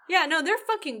Predators. Yeah, no, they're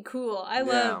fucking cool. I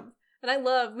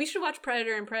love we should watch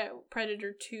Predator and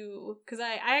Predator 2 because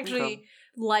I actually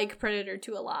like Predator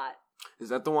 2 a lot. Is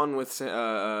that the one with the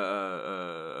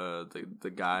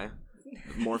guy,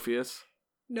 Morpheus?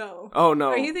 No. Oh no.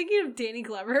 Are you thinking of Danny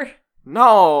Glover?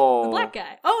 No. The black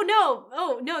guy. Oh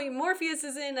no. Morpheus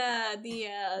is in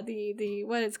the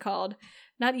what it's called?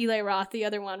 Not Eli Roth. The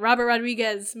other one. Robert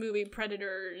Rodriguez movie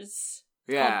Predators.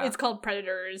 Yeah. It's called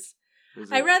Predators.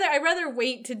 I'd rather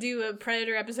wait to do a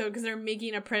Predator episode because they're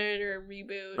making a Predator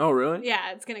reboot. Oh, really?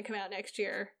 Yeah, it's gonna come out next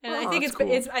year, and I think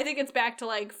it's back to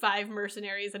like 5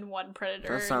 mercenaries and 1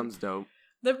 Predator. That sounds dope.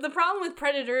 The problem with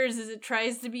Predators is it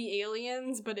tries to be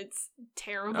aliens, but it's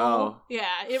terrible. Oh.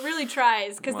 Yeah, it really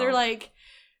tries because they're like,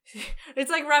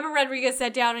 it's like Robert Rodriguez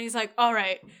sat down and he's like, all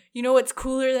right, you know what's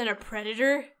cooler than a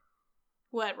Predator?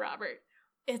 What, Robert?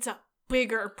 It's a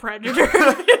bigger Predator.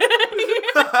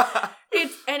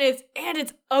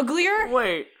 It's uglier.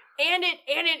 Wait. And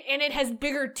it has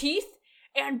bigger teeth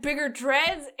and bigger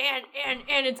dreads and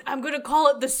it's I'm gonna call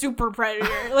it the Super Predator.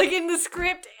 Like in the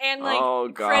script and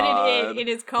like credited it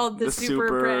is called the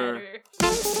Super Predator.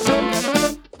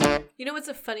 You know what's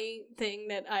a funny thing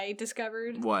that I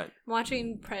discovered? What? I'm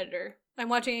watching Predator. I'm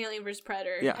watching Alien vs.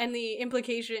 Predator. Yeah. And the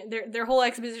implication, their whole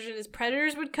exposition is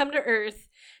predators would come to Earth,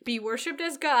 be worshipped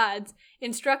as gods,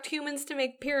 instruct humans to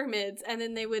make pyramids, and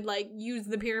then they would like use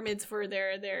the pyramids for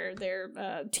their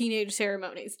teenage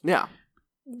ceremonies. Yeah.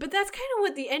 But that's kind of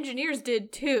what the engineers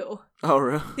did too. Oh,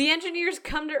 really? The engineers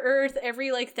come to Earth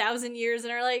every like 1,000 years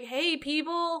and are like, hey,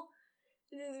 people,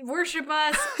 worship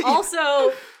us.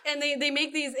 Also, and they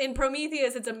make these in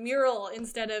Prometheus. It's a mural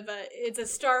instead of it's a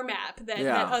star map that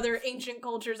other ancient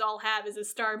cultures all have is a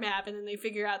star map, and then they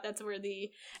figure out that's where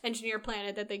the engineer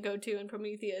planet that they go to in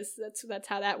Prometheus. That's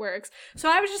how that works. So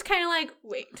I was just kind of like,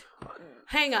 wait,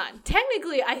 hang on.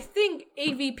 Technically, I think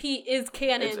AVP is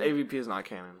canon. AVP is not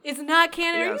canon. It's not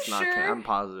canon. Yeah, Are you it's not sure? canon. I'm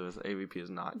positive AVP is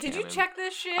not Did canon. you check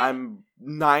this shit? I'm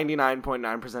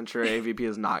 99.9% sure AVP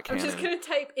is not canon. I'm just gonna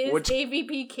type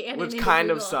AVP canon. Which kind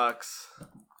Google. of sucks.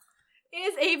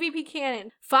 Is AVP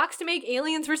canon? Fox to make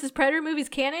Aliens vs. Predator movies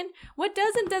canon? What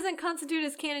does and doesn't constitute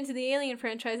as canon to the Alien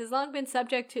franchise has long been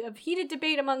subject of heated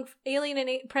debate among Alien and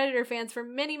Predator fans for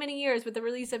many, many years with the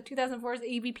release of 2004's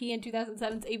AVP and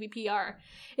 2007's AVPR.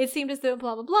 It seemed as though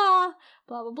blah, blah, blah,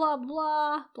 blah, blah, blah, blah,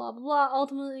 blah, blah, blah.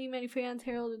 Ultimately, many fans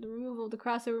heralded the removal of the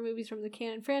crossover movies from the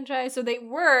canon franchise. So they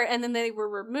were, and then they were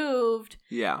removed.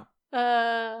 Yeah.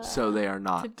 So they are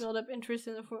not. To build up interest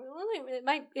in the formula. Well,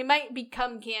 it might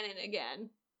become canon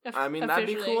again. I mean, that'd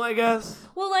be cool, I guess.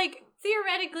 Well, like,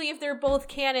 theoretically, if they're both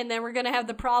canon, then we're gonna have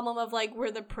the problem of, like, were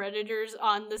the predators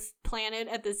on this planet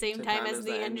at the same time as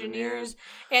the engineers?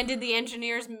 And did the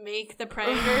engineers make the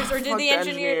predators? Or did the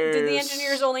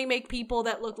engineers only make people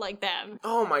that look like them?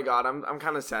 Oh my god, I'm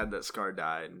kind of sad that Scar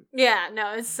died. Yeah,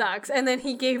 no, it sucks. And then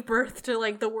he gave birth to,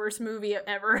 like, the worst movie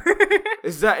ever.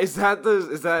 Is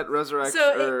that Resurrection?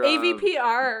 So,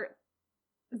 AVPR,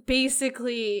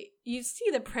 basically, you see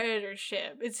the Predator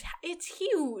ship. It's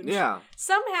huge. Yeah.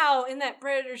 Somehow in that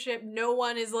Predator ship, no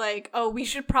one is like, oh, we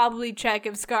should probably check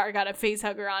if Scar got a face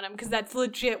hugger on him because that's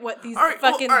legit what these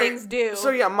things do.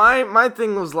 So yeah, my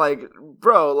thing was like,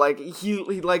 bro, like he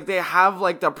like they have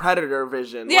like the Predator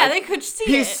vision. Yeah, like, they could see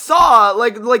he it. Saw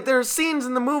like there are scenes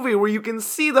in the movie where you can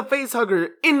see the face hugger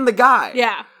in the guy.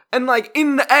 Yeah. And like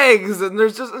in the eggs, and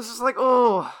it's just like,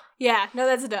 oh. Yeah, no,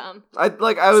 that's dumb.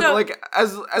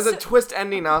 As a twist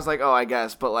ending, I was like, oh, I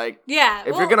guess, but like, yeah,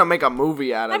 if you're gonna make a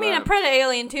movie out of it, I mean, a Predator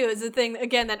Alien 2 is a thing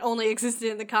again that only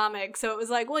existed in the comics, so it was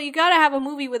like, well, you gotta have a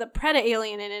movie with a Predator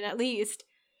Alien in it at least,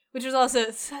 which was also,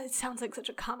 it sounds like such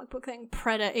a comic book thing,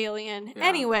 Predator Alien. Yeah.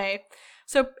 Anyway,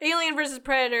 so Alien versus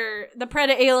Predator, the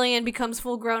Predator Alien becomes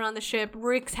full grown on the ship,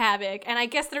 wreaks havoc, and I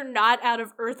guess they're not out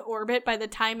of Earth orbit by the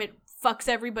time it fucks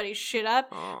everybody's shit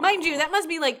up. Mind you, that must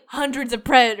be like hundreds of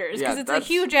Predators because it's a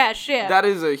huge ass ship. That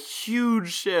is a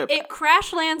huge ship. It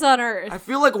crash lands on Earth. I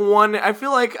feel like one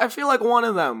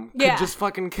of them could just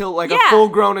fucking kill a full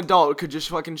grown adult could just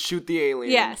fucking shoot the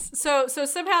alien. Yes. So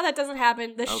somehow that doesn't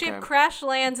happen. The ship crash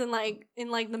lands in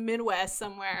the Midwest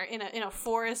somewhere in a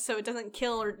forest, so it doesn't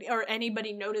kill or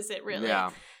anybody notice it really.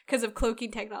 Yeah. Because of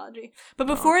cloaking technology. But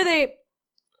before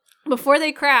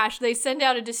they crash, they send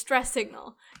out a distress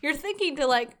signal. You're thinking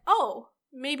to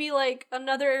maybe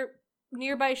another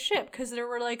nearby ship because there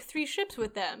were 3 ships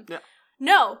with them. Yeah.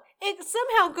 No, it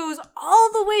somehow goes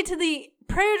all the way to the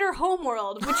Predator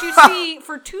homeworld, which you see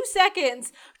for 2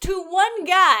 seconds to one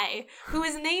guy who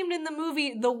is named in the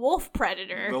movie the Wolf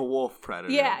Predator. The Wolf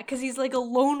Predator. Yeah, because he's like a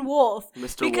lone wolf.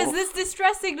 Mr. Because Wolf. this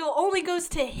distress signal only goes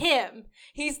to him.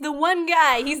 He's the one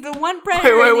guy. He's the one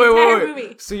Predator in the entire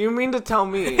movie. So you mean to tell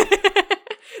me...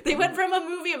 They went from a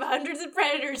movie of hundreds of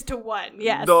Predators to one,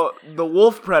 yes. The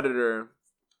Wolf Predator,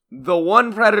 the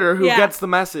one Predator who gets the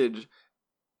message...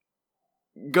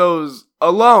 goes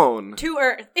alone to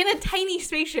Earth in a tiny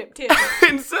spaceship too.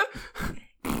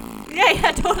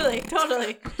 Yeah, totally. So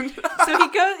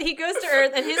he goes to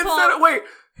Earth and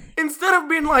instead of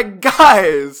being like,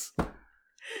 guys,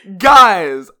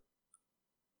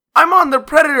 I'm on the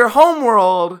Predator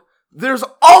homeworld. There's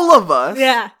all of us.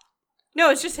 Yeah,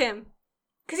 no, it's just him.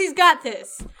 Because he's got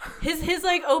this. His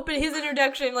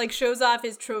introduction shows off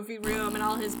his trophy room and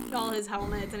all his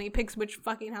helmets, and he picks which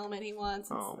fucking helmet he wants.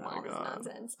 Oh my god,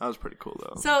 nonsense. That was pretty cool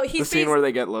though. So the scene where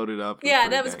they get loaded up. Yeah,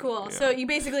 that was cool. Yeah. So you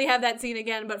basically have that scene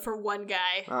again, but for one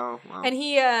guy. Oh wow. And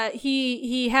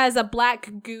he has a black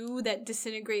goo that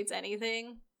disintegrates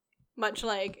anything, much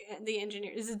like the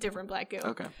engineer. This is different black goo.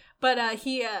 Okay. But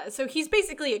so he's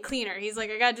basically a cleaner. He's like,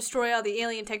 I gotta destroy all the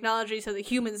alien technology so the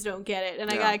humans don't get it,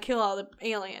 and I gotta kill all the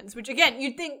aliens. Which again,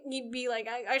 you'd think he'd be like,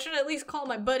 I should at least call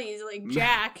my buddies like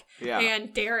Jack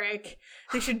and Derek.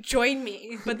 They should join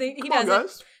me, but he doesn't.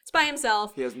 Guys. It's by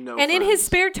himself. He has no. And friends. in his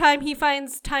spare time, he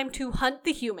finds time to hunt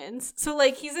the humans. So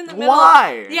he's in the middle.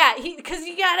 Why? Because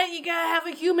you gotta have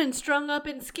a human strung up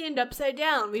and skinned upside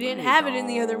down. We didn't have it in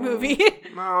the other movie.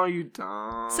 No, you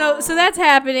don't. So that's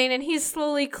happening, and he's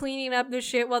slowly cleaning up the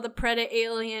shit while the Predator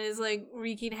alien is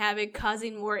wreaking havoc,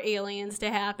 causing more aliens to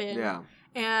happen. Yeah.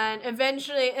 And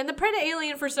eventually, the Predator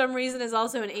alien for some reason is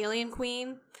also an alien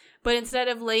queen. But instead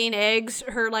of laying eggs,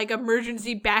 her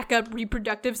emergency backup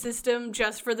reproductive system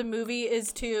just for the movie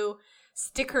is to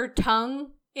stick her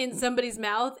tongue in somebody's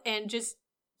mouth and just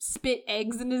spit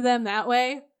eggs into them that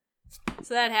way.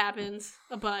 So that happens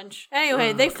a bunch.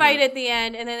 Anyway, they fight at the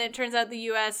end, and then it turns out the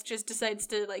U.S. just decides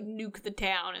to nuke the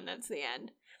town, and that's the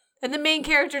end. And the main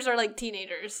characters are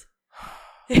teenagers.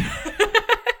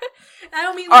 I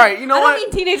don't mean. All right, you know what? I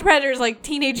don't mean teenage predators like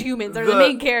teenage humans are the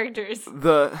main characters.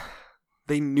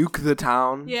 They nuke the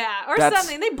town. Yeah, or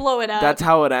something. They blow it up. That's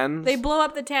how it ends. They blow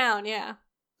up the town. Yeah.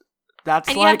 And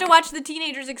you have to watch the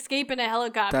teenagers escape in a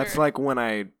helicopter. That's like when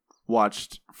I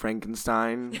watched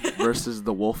Frankenstein versus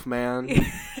the Wolfman.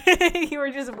 You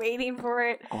were just waiting for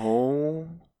it. Oh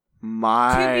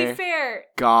my! To be fair,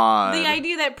 God, the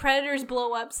idea that predators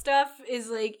blow up stuff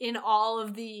is in all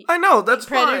of the that's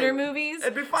Predator fine. movies.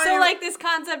 It'd be fine. So this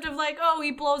concept of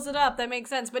he blows it up, that makes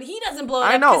sense, but he doesn't blow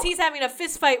it up because he's having a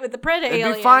fist fight with the Predator alien.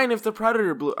 It'd be fine if the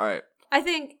Predator blew. All right. I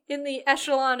think in the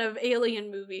echelon of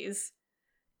alien movies,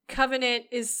 Covenant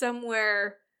is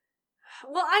somewhere.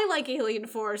 Well, I like Alien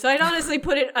 4, so I'd honestly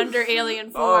put it under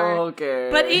Alien 4. Oh, okay.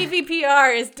 But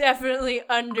AVPR is definitely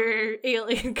under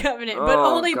Alien Covenant, but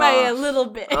only by a little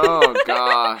bit. Oh,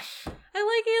 gosh. I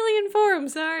like Alien 4, I'm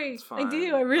sorry. It's fine. I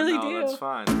do, I really do. That's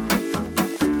fine.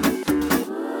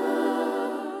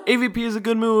 AVP is a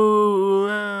good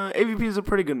movie. AVP is a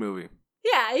pretty good movie.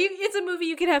 Yeah, it's a movie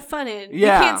you can have fun in.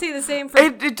 Yeah. You can't say the same for...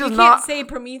 It does not... can't say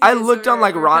Prometheus I looked on or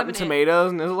Rotten Covenant.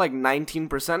 Tomatoes and it was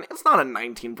 19%. It's not a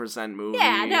 19% movie.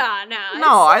 Yeah,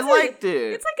 no. I liked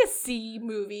it. It's a C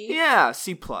movie. Yeah,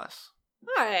 C+. All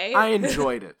right. I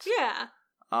enjoyed it. Yeah.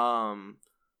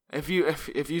 If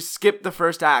you skip the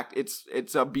first act,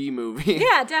 it's a B movie.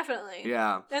 Yeah, definitely.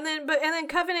 Yeah. And then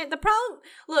Covenant, the problem,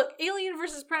 look, Alien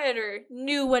versus Predator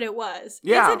knew what it was.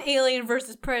 Yeah. It's an Alien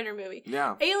versus Predator movie.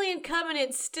 Yeah. Alien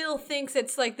Covenant still thinks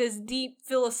it's this deep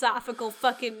philosophical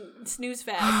fucking snooze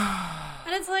fest.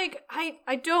 And it's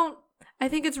I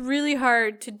think it's really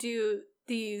hard to do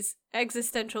these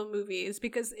existential movies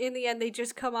because in the end they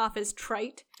just come off as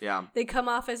trite. Yeah. They come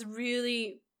off as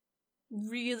really,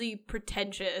 really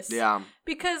pretentious. Yeah.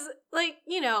 Because,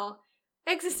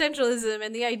 existentialism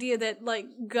and the idea that, like,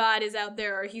 God is out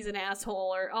there or he's an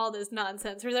asshole or all this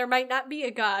nonsense, or there might not be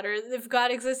a God, or if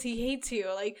God exists, he hates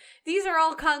you. Like, these are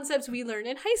all concepts we learn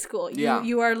in high school. Yeah.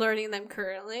 You are learning them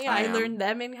currently. I am. learned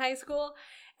them in high school.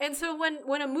 And so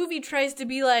when a movie tries to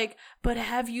be like, but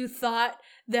have you thought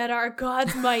that our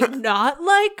gods might not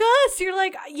like us? You're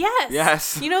like, yes.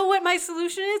 Yes. You know what my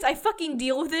solution is? I fucking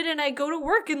deal with it and I go to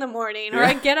work in the morning, or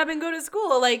I get up and go to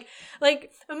school. Like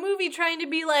a movie trying to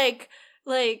be like,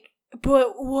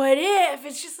 but what if?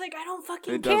 It's just like, I don't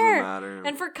fucking care. It doesn't matter.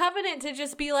 And for Covenant to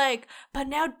just be like, but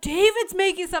now David's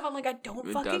making stuff. I'm like, I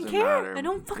don't fucking care. Matter. I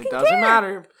don't fucking care. It doesn't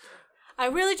matter. I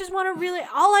really just want to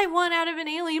all I want out of an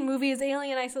Alien movie is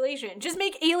Alien Isolation. Just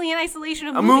make Alien Isolation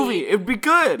a movie. It'd be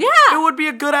good. Yeah. It would be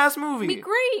a good-ass movie. It'd be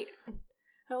great.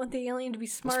 I want the alien to be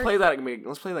smart. Let's play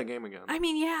that game again. I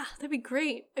mean, yeah, that'd be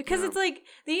great. Because it's like,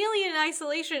 the alien in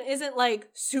Isolation isn't, like,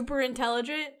 super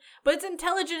intelligent, but it's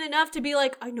intelligent enough to be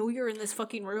like, I know you're in this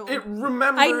fucking room. It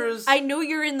remembers... I know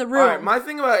you're in the room. Alright, my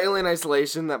thing about Alien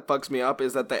Isolation that fucks me up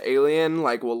is that the alien,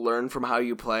 like, will learn from how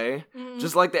you play.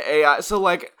 Just like the AI. So,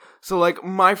 like,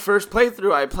 my first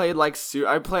playthrough, I played, like,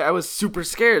 I was super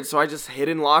scared, so I just hid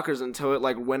in lockers until it,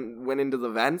 like, went into the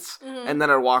vents, and then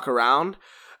I'd walk around.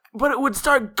 But it would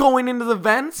start going into the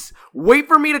vents, wait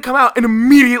for me to come out, and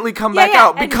immediately come back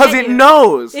out, because it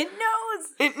knows. It knows!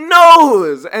 It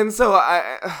knows! And so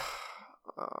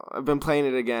I've been playing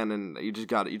it again, and you just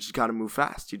gotta move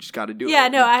fast. You just gotta do it. Yeah,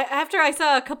 no, after I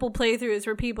saw a couple playthroughs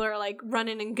where people are, like,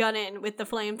 running and gunning with the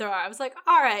flamethrower, I was like,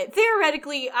 alright,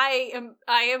 theoretically,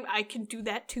 I can do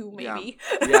that too, maybe.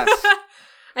 Yeah. Yes.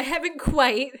 I haven't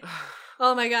quite.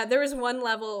 Oh my god, there was one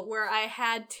level where I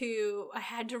had to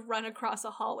run across a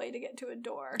hallway to get to a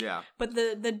door. Yeah. But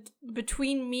the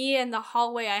between me and the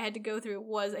hallway I had to go through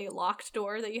was a locked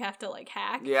door that you have to, like,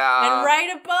 hack. Yeah. And right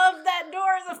above that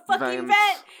door is a fucking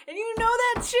vent. And you know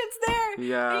that shit's there.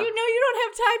 Yeah. And you know you don't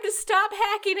have time to stop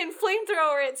hacking and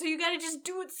flamethrower it, so you gotta just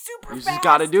do it super fast. You just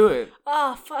gotta do it.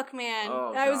 Oh, fuck, man.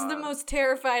 Oh, I was the God. most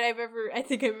terrified I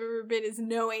think I've ever been, is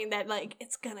knowing that, like,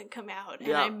 it's gonna come out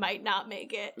and I might not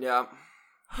make it. Yeah.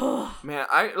 Man,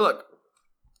 look.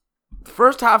 The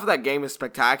first half of that game is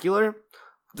spectacular.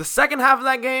 The second half of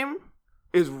that game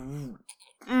is,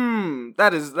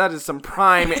 that is some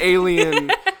prime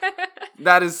alien.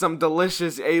 That is some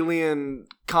delicious alien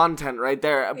content right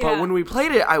there. But when we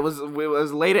played it, it was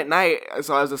late at night,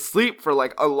 so I was asleep for,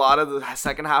 like, a lot of the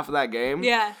second half of that game.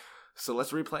 Yeah. So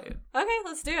let's replay it. Okay,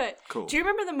 let's do it. Cool. Do you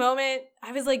remember the moment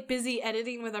I was, like, busy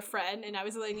editing with a friend and I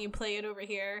was letting you play it over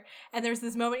here, and there's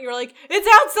this moment you were like, it's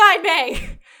outside, Mae!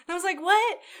 And I was like,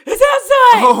 what? It's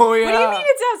outside! Oh, yeah. What do you mean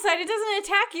it's outside? It doesn't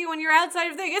attack you when you're outside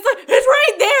of the thing. It's like, it's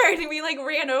right there! And we, like,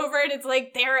 ran over and it's,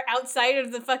 like, there outside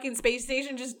of the fucking space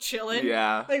station just chilling.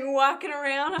 Yeah. Like, walking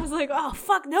around. I was like, oh,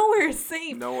 fuck, nowhere is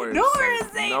safe. Nowhere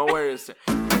is safe. Nowhere is safe.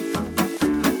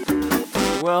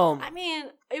 Well, I mean,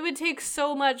 it would take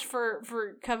so much for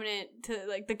Covenant to,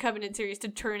 like, the Covenant series to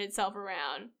turn itself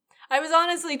around. I was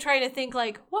honestly trying to think,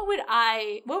 like, what would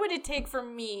it take for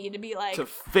me to be like, to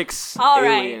fix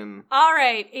Alien. All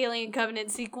right, Alien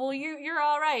Covenant sequel, you're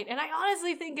all right. And I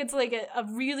honestly think it's like a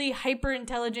really hyper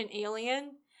intelligent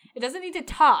alien. It doesn't need to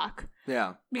talk.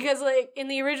 Yeah. Because, like, in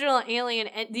the original Alien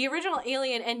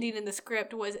ending in the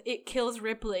script was it kills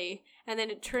Ripley and then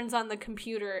it turns on the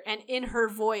computer and in her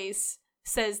voice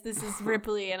says, this is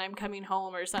Ripley and I'm coming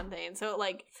home or something. So,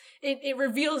 like, it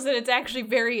reveals that it's actually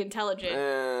very intelligent.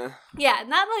 Yeah,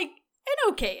 not like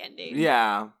an okay ending.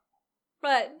 Yeah.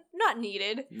 But not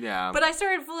needed. Yeah. But I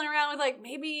started fooling around with, like,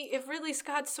 maybe if Ridley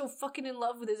Scott's so fucking in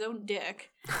love with his own dick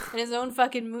and his own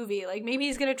fucking movie, like, maybe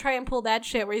he's gonna try and pull that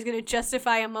shit where he's gonna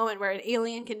justify a moment where an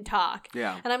alien can talk.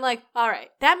 Yeah. And I'm like, all right,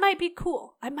 that might be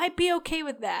cool. I might be okay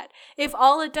with that. If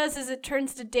all it does is it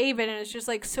turns to David and it's just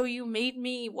like, so you made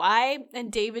me, why?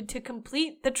 And David, to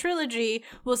complete the trilogy,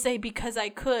 will say, because I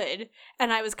could,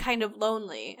 and I was kind of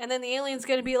lonely. And then the alien's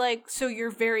gonna be like, so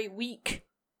you're very weak.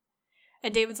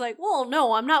 And David's like, well,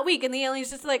 no, I'm not weak. And the alien's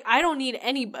just like, I don't need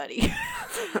anybody.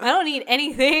 I don't need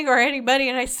anything or anybody,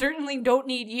 and I certainly don't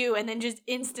need you. And then just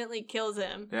instantly kills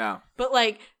him. Yeah. But,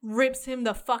 like, rips him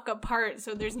the fuck apart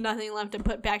so there's nothing left to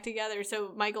put back together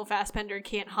so Michael Fassbender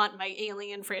can't haunt my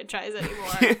Alien franchise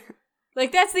anymore.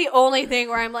 Like, that's the only thing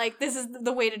where I'm like, this is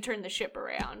the way to turn the ship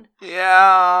around.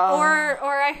 Yeah. Or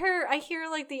I hear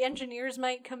like the engineers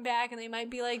might come back and they might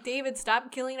be like, David,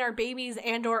 stop killing our babies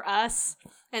and or us.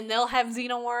 And they'll have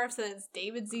xenomorphs, and it's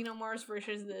David xenomorphs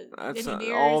versus the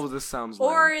engineers. All of this sounds lame.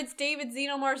 Or it's David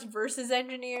xenomorphs versus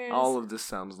engineers. All of this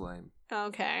sounds lame.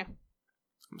 Okay.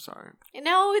 I'm sorry.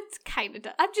 No, it's kind of.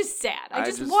 I'm just sad. I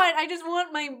just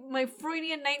want my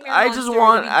Freudian nightmare. I monster just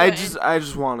want. to be I good.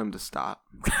 just want him to stop.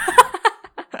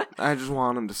 I just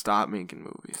want him to stop making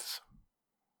movies,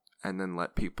 and then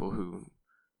let people who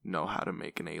know how to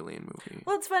make an alien movie.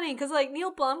 Well, it's funny because like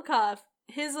Neil Blomkamp,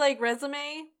 his like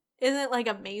resume isn't like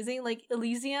amazing. Like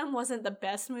Elysium wasn't the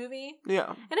best movie. Yeah,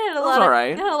 and it had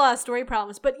it had a lot of story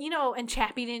problems. But and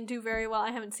Chappie didn't do very well.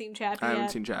 I haven't seen Chappie. I haven't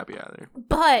seen Chappie either.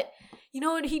 But you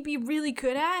know what he'd be really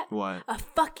good at? What? A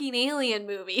fucking alien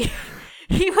movie.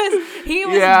 He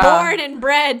was born and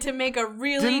bred to make a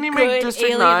really good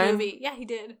alien 9? movie. Yeah, he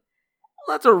did.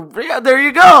 Well, there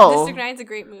you go. District 9's a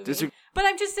great movie. But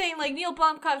I'm just saying, like, Neil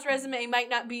Blomkamp's resume might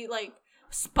not be, like,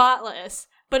 spotless,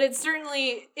 but it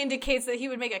certainly indicates that he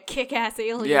would make a kick-ass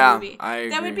alien movie. I agree.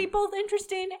 That would be both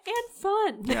interesting and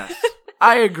fun. Yes,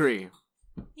 I agree.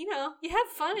 You have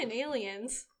fun in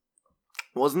Aliens.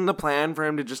 Wasn't the plan for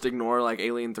him to just ignore, like,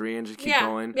 Alien 3 and just keep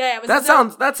going? Yeah. That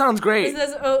sounds great.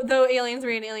 Though Alien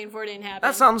 3 and Alien 4 didn't happen.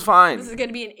 That sounds fine. This is going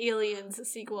to be an Aliens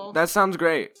sequel. That sounds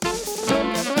great.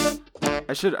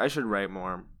 I should write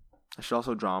more. I should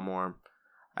also draw more.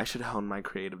 I should hone my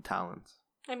creative talents.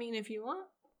 I mean, if you want.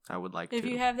 I would like to. If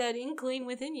you have that inkling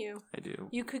within you. I do.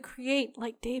 You could create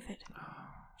like David.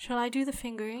 Shall I do the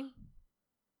fingering?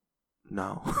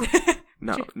 No.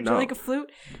 Would you like a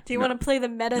flute? Do you want to play the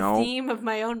meta theme of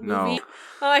my own movie? No.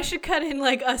 Oh, I should cut in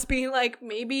like us being like,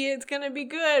 maybe it's gonna be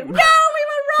good. No, we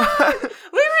were wrong.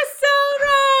 We were so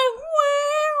wrong.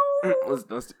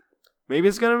 Wow. Maybe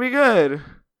it's gonna be good.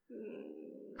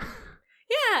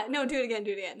 Yeah. No, do it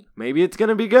again. Maybe it's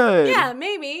gonna be good. Yeah,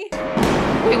 maybe.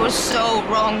 We were so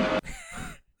wrong.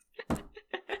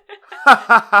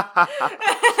 Ha